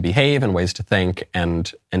ways to behave and ways to think,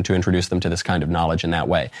 and to introduce them to this kind of knowledge in that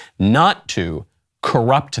way, not to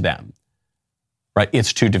corrupt them. Right?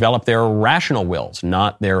 It's to develop their rational wills,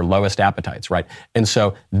 not their lowest appetites, right? And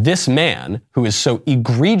so this man, who is so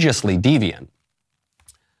egregiously deviant,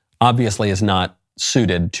 obviously is not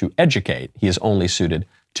suited to educate. He is only suited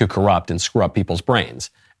to corrupt and screw up people's brains.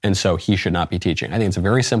 And so he should not be teaching. I think it's a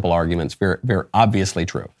very simple argument. It's very, very obviously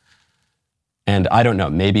true. And I don't know,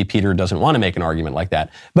 maybe Peter doesn't want to make an argument like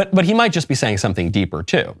that. But he might just be saying something deeper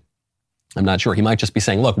too. I'm not sure. He might just be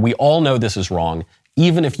saying, look, we all know this is wrong.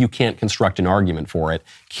 Even if you can't construct an argument for it,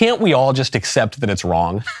 can't we all just accept that it's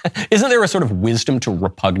wrong? Isn't there a sort of wisdom to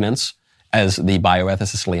repugnance, as the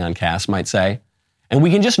bioethicist Leon Kass might say? And we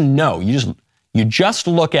can just know. You just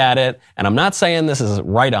look at it, and I'm not saying this is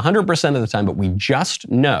right 100% of the time, but we just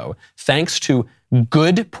know, thanks to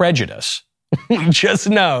good prejudice, we just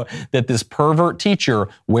know that this pervert teacher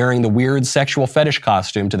wearing the weird sexual fetish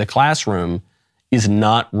costume to the classroom is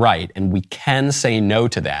not right, and we can say no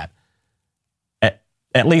to that.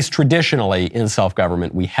 At least traditionally in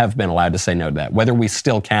self-government, we have been allowed to say no to that. Whether we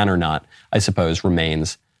still can or not, I suppose,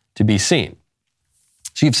 remains to be seen.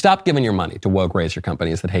 So you've stopped giving your money to woke razor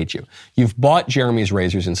companies that hate you. You've bought Jeremy's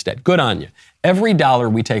razors instead. Good on you. Every dollar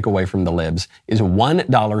we take away from the libs is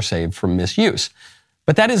 $1 saved from misuse.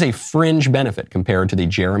 But that is a fringe benefit compared to the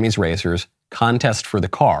Jeremy's Razors contest for the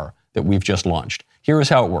car that we've just launched. Here is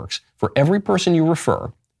how it works. For every person you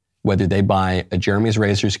refer, whether they buy a Jeremy's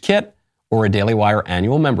Razors kit or a Daily Wire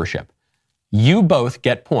annual membership, you both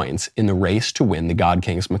get points in the race to win the God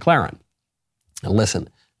King's McLaren. Now listen,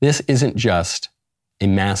 this isn't just a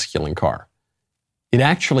masculine car. It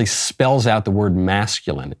actually spells out the word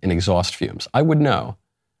masculine in exhaust fumes. I would know.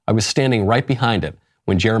 I was standing right behind it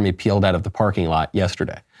when Jeremy peeled out of the parking lot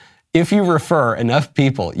yesterday. If you refer enough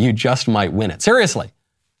people, you just might win it. Seriously,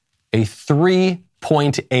 a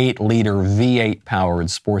 3.8 liter V8 powered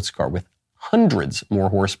sports car with hundreds more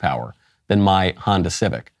horsepower than my Honda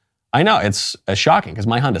Civic. I know, it's shocking because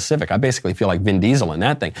my Honda Civic, I basically feel like Vin Diesel in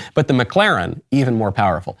that thing. But the McLaren, even more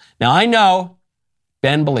powerful. Now, I know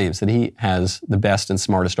Ben believes that he has the best and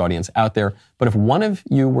smartest audience out there, but if one of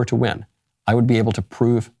you were to win, I would be able to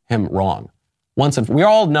prove him wrong. We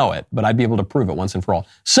all know it, but I'd be able to prove it once and for all.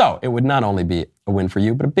 So it would not only be a win for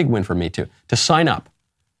you, but a big win for me too. To sign up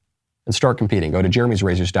and start competing, go to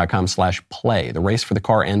jeremy'srazors.com/play. The race for the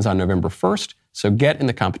car ends on November 1st, so get in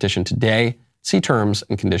the competition today. See terms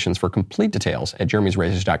and conditions for complete details at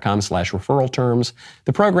jeremy'srazors.com/referral terms.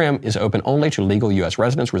 The program is open only to legal U.S.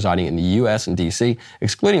 residents residing in the U.S. and D.C.,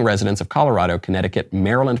 excluding residents of Colorado, Connecticut,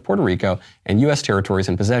 Maryland, Puerto Rico, and U.S. territories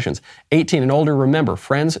and possessions. 18 and older, remember,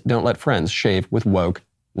 friends don't let friends shave with woke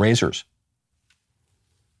razors.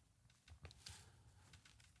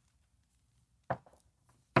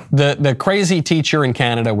 The crazy teacher in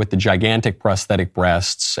Canada with the gigantic prosthetic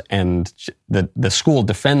breasts, and the school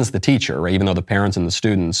defends the teacher, even though the parents and the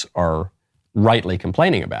students are rightly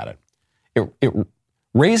complaining about it. It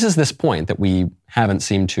raises this point that we haven't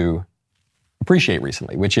seemed to appreciate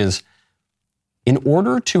recently, which is, in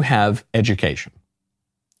order to have education,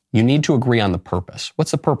 you need to agree on the purpose.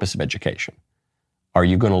 What's the purpose of education? Are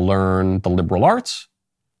you going to learn the liberal arts?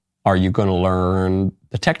 Are you going to learn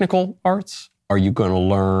the technical arts? Are you going to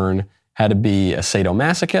learn how to be a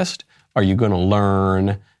sadomasochist? Are you going to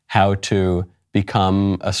learn how to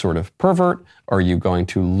become a sort of pervert? Are you going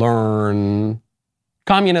to learn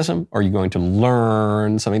communism? Are you going to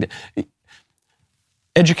learn something?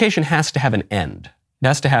 Education has to have an end. It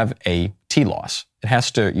has to have a telos. It has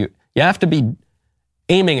to, you have to be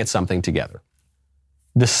aiming at something together.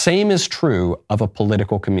 The same is true of a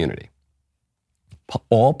political community.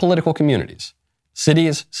 All political communities,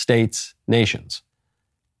 cities, states, nations,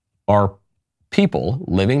 are people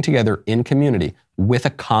living together in community with a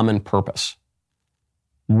common purpose.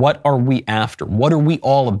 What are we after? What are we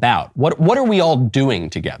all about? What are we all doing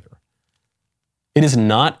together? It is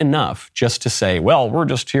not enough just to say, well,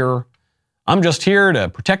 I'm just here to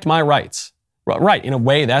protect my rights. Right, in a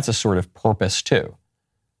way, that's a sort of purpose too.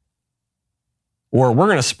 Or we're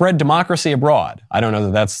going to spread democracy abroad. I don't know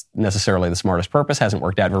that that's necessarily the smartest purpose. Hasn't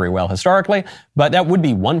worked out very well historically, but that would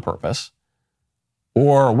be one purpose.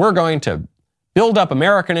 Or we're going to build up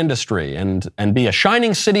American industry and be a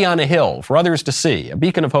shining city on a hill for others to see, a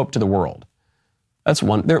beacon of hope to the world. That's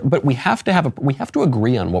one. But we have to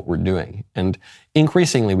agree on what we're doing, and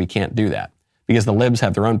increasingly we can't do that because the libs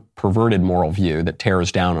have their own perverted moral view that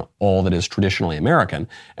tears down all that is traditionally American,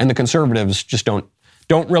 and the conservatives just don't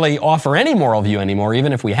really offer any moral view anymore.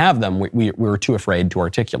 Even if we have them, we're too afraid to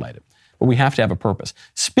articulate it. But we have to have a purpose.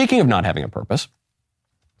 Speaking of not having a purpose,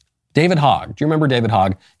 David Hogg. Do you remember David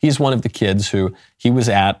Hogg? He's one of the kids who, he was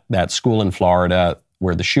at that school in Florida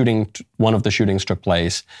where one of the shootings took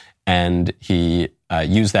place, and he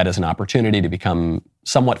used that as an opportunity to become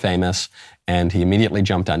somewhat famous, and he immediately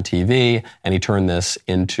jumped on TV, and he turned this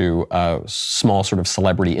into a small sort of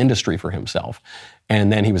celebrity industry for himself.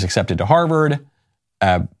 And then he was accepted to Harvard,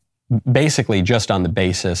 basically just on the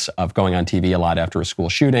basis of going on TV a lot after a school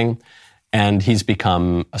shooting. And he's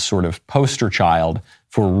become a sort of poster child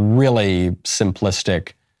for really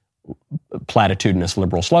simplistic, platitudinous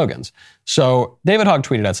liberal slogans. So David Hogg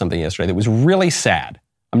tweeted out something yesterday that was really sad.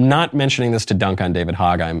 I'm not mentioning this to dunk on David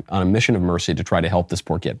Hogg. I'm on a mission of mercy to try to help this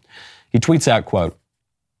poor kid. He tweets out, quote,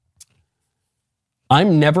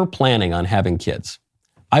 "I'm never planning on having kids.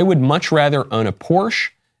 I would much rather own a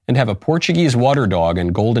Porsche and have a Portuguese water dog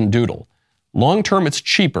and golden doodle. Long term, it's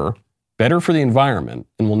cheaper, better for the environment,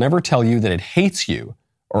 and will never tell you that it hates you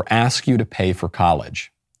or ask you to pay for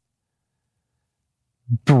college.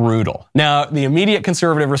 Brutal. Now, the immediate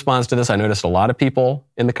conservative response to this, I noticed a lot of people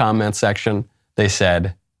in the comments section, they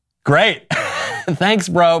said, great. Thanks,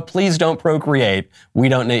 bro. Please don't procreate. We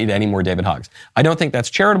don't need any more David Hoggs. I don't think that's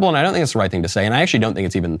charitable, and I don't think it's the right thing to say, and I actually don't think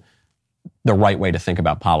it's even the right way to think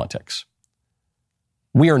about politics.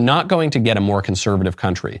 We are not going to get a more conservative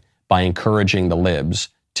country by encouraging the libs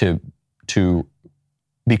to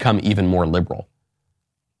become even more liberal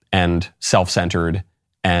and self-centered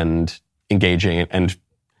and engaging and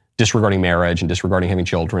disregarding marriage and disregarding having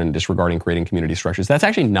children, disregarding creating community structures. That's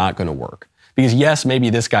actually not going to work. Because yes, maybe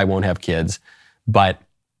this guy won't have kids, but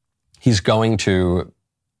it's going to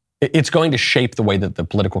shape the way that the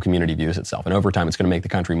political community views itself. And over time, it's going to make the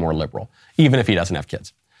country more liberal, even if he doesn't have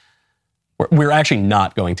kids. We're actually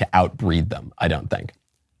not going to outbreed them, I don't think.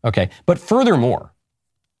 Okay. But furthermore,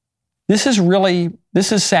 this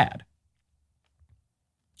is sad.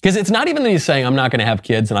 Because it's not even that he's saying, I'm not going to have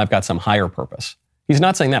kids and I've got some higher purpose. He's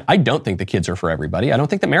not saying that. I don't think the kids are for everybody. I don't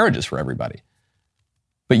think that marriage is for everybody.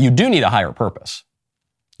 But you do need a higher purpose.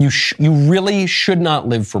 You really should not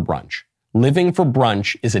live for brunch. Living for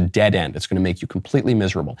brunch is a dead end. It's going to make you completely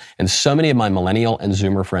miserable. And so many of my millennial and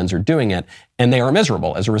Zoomer friends are doing it, and they are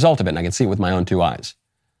miserable as a result of it. And I can see it with my own two eyes.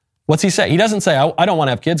 What's he say? He doesn't say, I don't want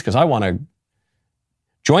to have kids because I want to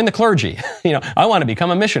join the clergy. I want to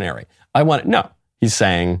become a missionary. No. He's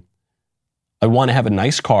saying, I want to have a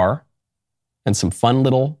nice car and some fun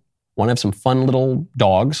little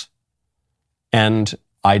dogs. And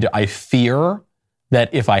I fear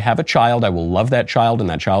that if I have a child, I will love that child and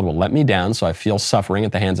that child will let me down. So I feel suffering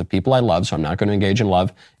at the hands of people I love. So I'm not going to engage in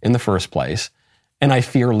love in the first place. And I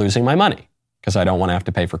fear losing my money because I don't want to have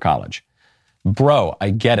to pay for college. Bro,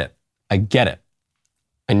 I get it.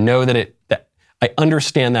 I know that I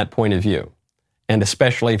understand that point of view. And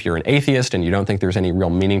especially if you're an atheist and you don't think there's any real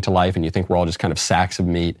meaning to life and you think we're all just kind of sacks of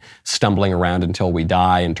meat stumbling around until we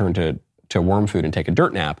die and turn to worm food and take a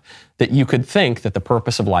dirt nap, that you could think that the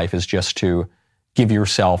purpose of life is just to give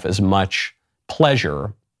yourself as much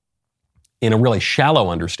pleasure in a really shallow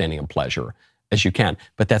understanding of pleasure as you can.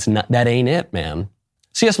 But that ain't it, man.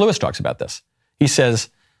 C.S. Lewis talks about this. He says,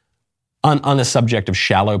 on the subject of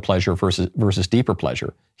shallow pleasure versus deeper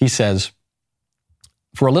pleasure, he says,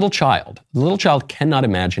 for the little child cannot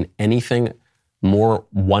imagine anything more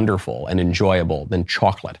wonderful and enjoyable than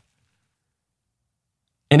chocolate.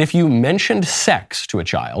 And if you mentioned sex to a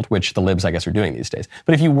child, which the libs, I guess, are doing these days,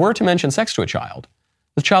 but if you were to mention sex to a child,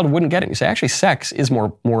 the child wouldn't get it. You say, actually, sex is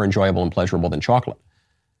more enjoyable and pleasurable than chocolate.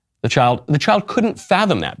 The child couldn't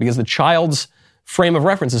fathom that because the child's frame of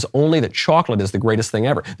reference is only that chocolate is the greatest thing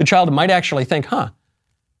ever. The child might actually think,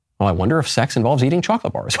 well, I wonder if sex involves eating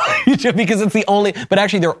chocolate bars because it's the only, but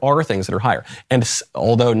actually there are things that are higher. And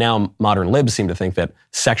although now modern libs seem to think that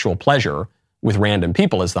sexual pleasure with random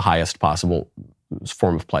people is the highest possible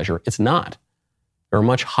form of pleasure, it's not. There are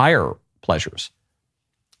much higher pleasures,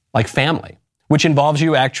 like family, which involves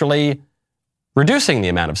you actually reducing the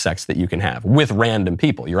amount of sex that you can have with random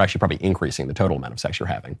people. You're actually probably increasing the total amount of sex you're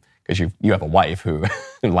having because you have a wife who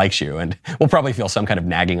likes you and will probably feel some kind of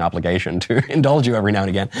nagging obligation to indulge you every now and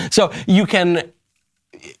again. So it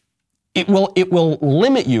will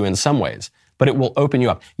limit you in some ways, but it will open you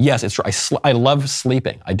up. Yes, it's true. I love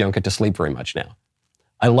sleeping. I don't get to sleep very much now.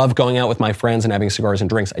 I love going out with my friends and having cigars and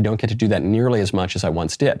drinks. I don't get to do that nearly as much as I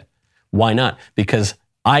once did. Why not? Because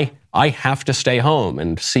I have to stay home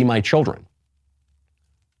and see my children.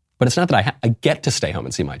 But it's not that I get to stay home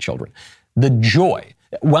and see my children. The joy,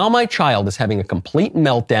 while my child is having a complete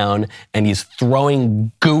meltdown and he's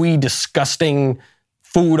throwing gooey, disgusting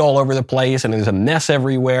food all over the place and there's a mess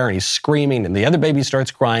everywhere and he's screaming and the other baby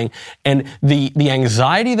starts crying and the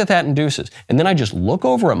anxiety that induces. And then I just look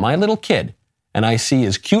over at my little kid and I see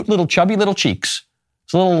his cute little chubby little cheeks,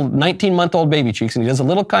 his little 19-month-old baby cheeks, and he does a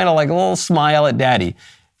little kind of like a little smile at daddy.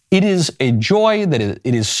 It is a joy that it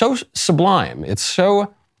is so sublime. It's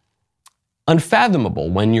so unfathomable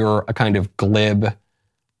when you're a kind of glib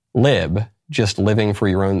lib just living for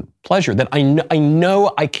your own pleasure that I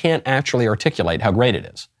know I can't actually articulate how great it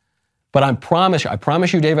is. But I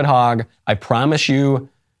promise you, David Hogg, I promise you,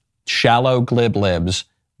 shallow glib libs,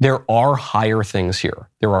 there are higher things here.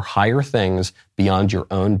 There are higher things beyond your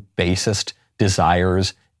own basest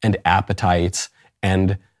desires and appetites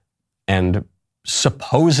and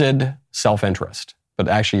supposed self-interest. But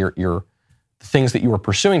actually, the things that you are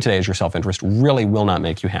pursuing today as your self-interest really will not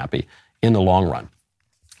make you happy in the long run.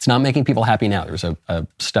 It's not making people happy now. There's a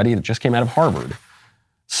study that just came out of Harvard.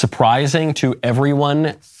 Surprising to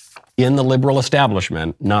everyone in the liberal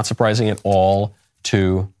establishment, not surprising at all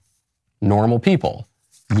to normal people,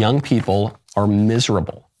 young people are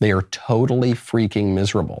miserable. They are totally freaking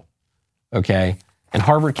miserable, okay? And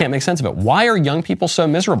Harvard can't make sense of it. Why are young people so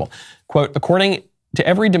miserable? Quote, according to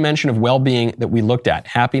every dimension of well-being that we looked at,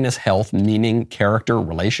 happiness, health, meaning, character,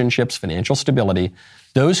 relationships, financial stability,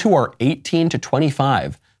 those who are 18 to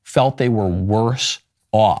 25 felt they were worse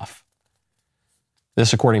off.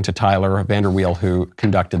 This according to Tyler Vanderbilt, who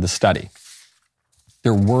conducted the study.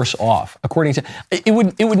 They're worse off. According to, it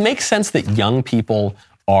would make sense that young people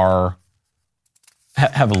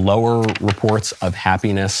have lower reports of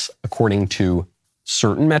happiness according to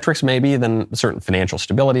certain metrics maybe than certain financial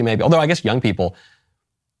stability maybe. Although I guess young people,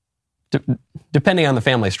 depending on the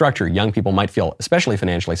family structure, young people might feel especially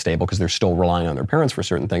financially stable because they're still relying on their parents for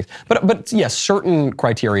certain things. But yes, certain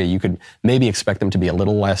criteria you could maybe expect them to be a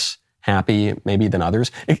little less happy maybe than others.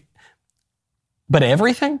 But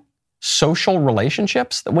everything? Social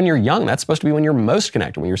relationships? When you're young, that's supposed to be when you're most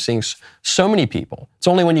connected, when you're seeing so many people. It's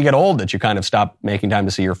only when you get old that you kind of stop making time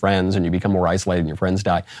to see your friends and you become more isolated and your friends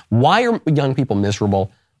die. Why are young people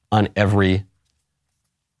miserable on every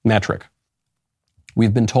metric?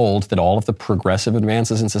 We've been told that all of the progressive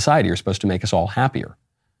advances in society are supposed to make us all happier.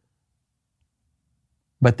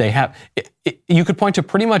 But they have. You could point to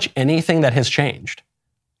pretty much anything that has changed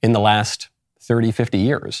in the last 30, 50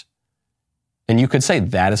 years. And you could say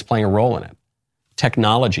that is playing a role in it.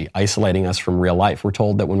 Technology isolating us from real life. We're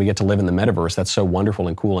told that when we get to live in the metaverse, that's so wonderful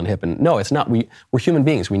and cool and hip. And no, it's not. We're human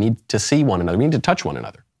beings. We need to see one another. We need to touch one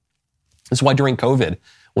another. This is why during COVID,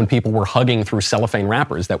 when people were hugging through cellophane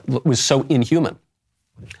wrappers, that was so inhuman.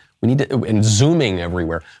 We need to, and zooming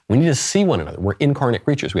everywhere. We need to see one another. We're incarnate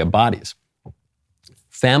creatures. We have bodies.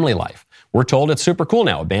 Family life. We're told it's super cool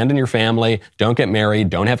now. Abandon your family. Don't get married.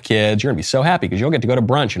 Don't have kids. You're going to be so happy because you'll get to go to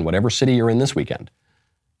brunch in whatever city you're in this weekend.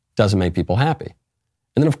 Doesn't make people happy.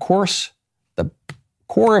 And then, of course, the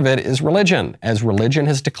core of it is religion. As religion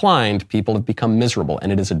has declined, people have become miserable,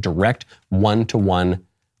 and it is a direct one-to-one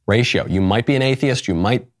ratio. You might be an atheist. You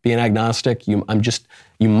might be an agnostic. You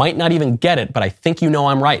might not even get it, but I think you know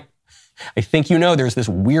I'm right. I think you know there's this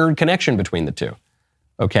weird connection between the two.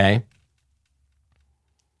 Okay?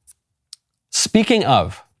 Speaking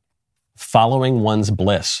of following one's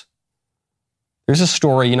bliss, there's a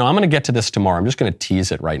story, I'm going to get to this tomorrow. I'm just going to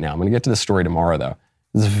tease it right now. I'm going to get to this story tomorrow, though.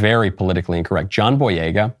 This is very politically incorrect. John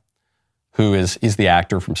Boyega, who is the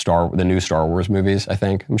actor from the new Star Wars movies, I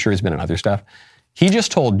think. I'm sure he's been in other stuff. He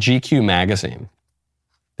just told GQ magazine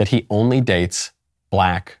that he only dates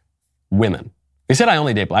black women. He said, I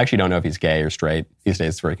only date black. I actually don't know if he's gay or straight. These days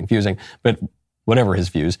it's very confusing. But whatever his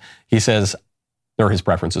views, he says, or his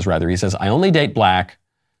preferences rather, he says, I only date black.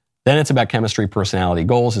 Then it's about chemistry, personality,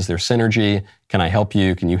 goals. Is there synergy? Can I help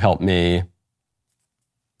you? Can you help me?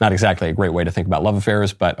 Not exactly a great way to think about love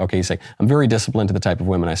affairs, but okay, he's saying, I'm very disciplined to the type of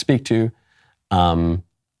women I speak to.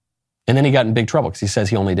 And then he got in big trouble because he says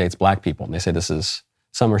he only dates black people. And they say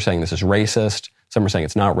some are saying this is racist. Some are saying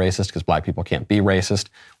it's not racist because black people can't be racist.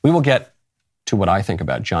 We will get to what I think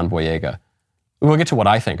about John Boyega. We will get to what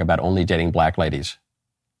I think about only dating black ladies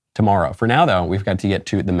tomorrow. For now, though, we've got to get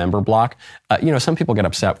to the member block. Some people get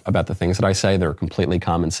upset about the things that I say that are completely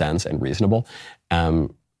common sense and reasonable. And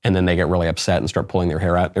then they get really upset and start pulling their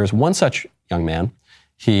hair out. There's one such young man.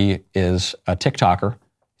 He is a TikToker.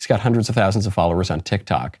 He's got hundreds of thousands of followers on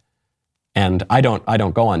TikTok. And I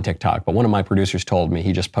don't go on TikTok, but one of my producers told me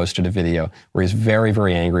he just posted a video where he's very,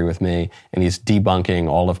 very angry with me and he's debunking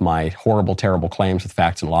all of my horrible, terrible claims with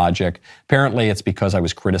facts and logic. Apparently it's because I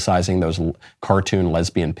was criticizing those cartoon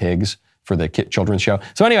lesbian pigs for the children's show.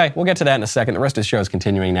 So anyway, we'll get to that in a second. The rest of the show is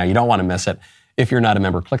continuing now. You don't want to miss it. If you're not a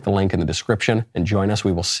member, click the link in the description and join us.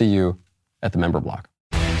 We will see you at the member block.